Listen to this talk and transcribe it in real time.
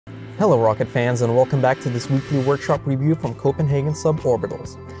Hello Rocket fans, and welcome back to this weekly workshop review from Copenhagen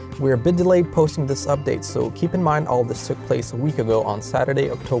Suborbitals. We're a bit delayed posting this update, so keep in mind all this took place a week ago on Saturday,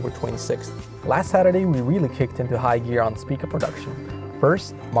 October 26th. Last Saturday we really kicked into high gear on Spica production.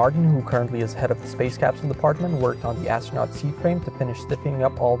 First, Martin, who currently is head of the space capsule department, worked on the astronaut seat frame to finish stiffening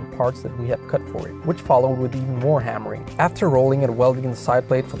up all the parts that we have cut for it, which followed with even more hammering. After rolling and welding the side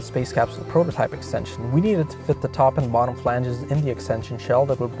plate for the space capsule prototype extension, we needed to fit the top and bottom flanges in the extension shell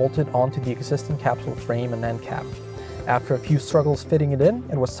that would bolt it onto the existing capsule frame and end cap. After a few struggles fitting it in,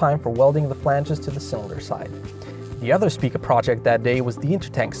 it was time for welding the flanges to the cylinder side. The other Spica project that day was the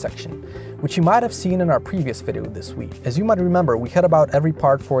intertank section, which you might have seen in our previous video this week. As you might remember, we cut about every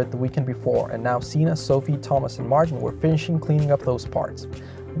part for it the weekend before, and now Sina, Sophie, Thomas and Martin were finishing cleaning up those parts.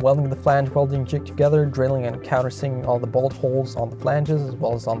 Welding the flange welding jig together, drilling and countersinging all the bolt holes on the flanges as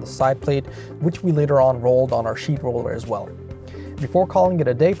well as on the side plate, which we later on rolled on our sheet roller as well. Before calling it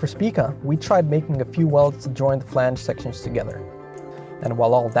a day for Spica, we tried making a few welds to join the flange sections together. And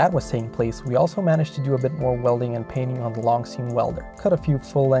while all that was taking place, we also managed to do a bit more welding and painting on the long seam welder, cut a few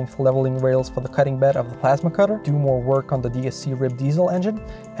full-length leveling rails for the cutting bed of the plasma cutter, do more work on the DSC rib diesel engine,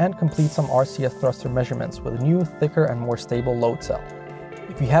 and complete some RCS thruster measurements with a new, thicker and more stable load cell.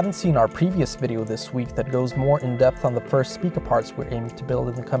 If you haven't seen our previous video this week that goes more in depth on the first Spica parts we're aiming to build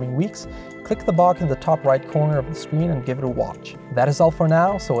in the coming weeks, click the box in the top right corner of the screen and give it a watch. That is all for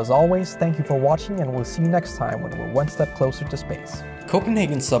now, so as always, thank you for watching and we'll see you next time when we're one step closer to space.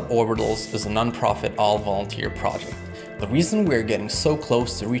 Copenhagen Suborbitals is a non-profit all-volunteer project. The reason we're getting so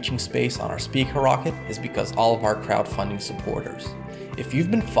close to reaching space on our Spica rocket is because all of our crowdfunding supporters. If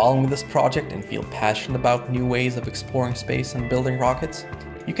you've been following this project and feel passionate about new ways of exploring space and building rockets,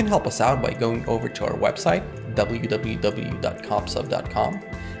 you can help us out by going over to our website, www.compsub.com,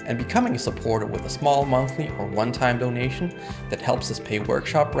 and becoming a supporter with a small monthly or one-time donation that helps us pay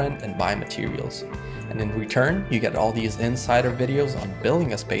workshop rent and buy materials. And in return, you get all these insider videos on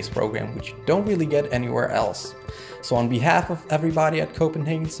building a space program which you don't really get anywhere else. So on behalf of everybody at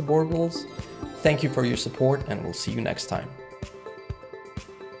Copenhagen Suborbitals, thank you for your support and we'll see you next time.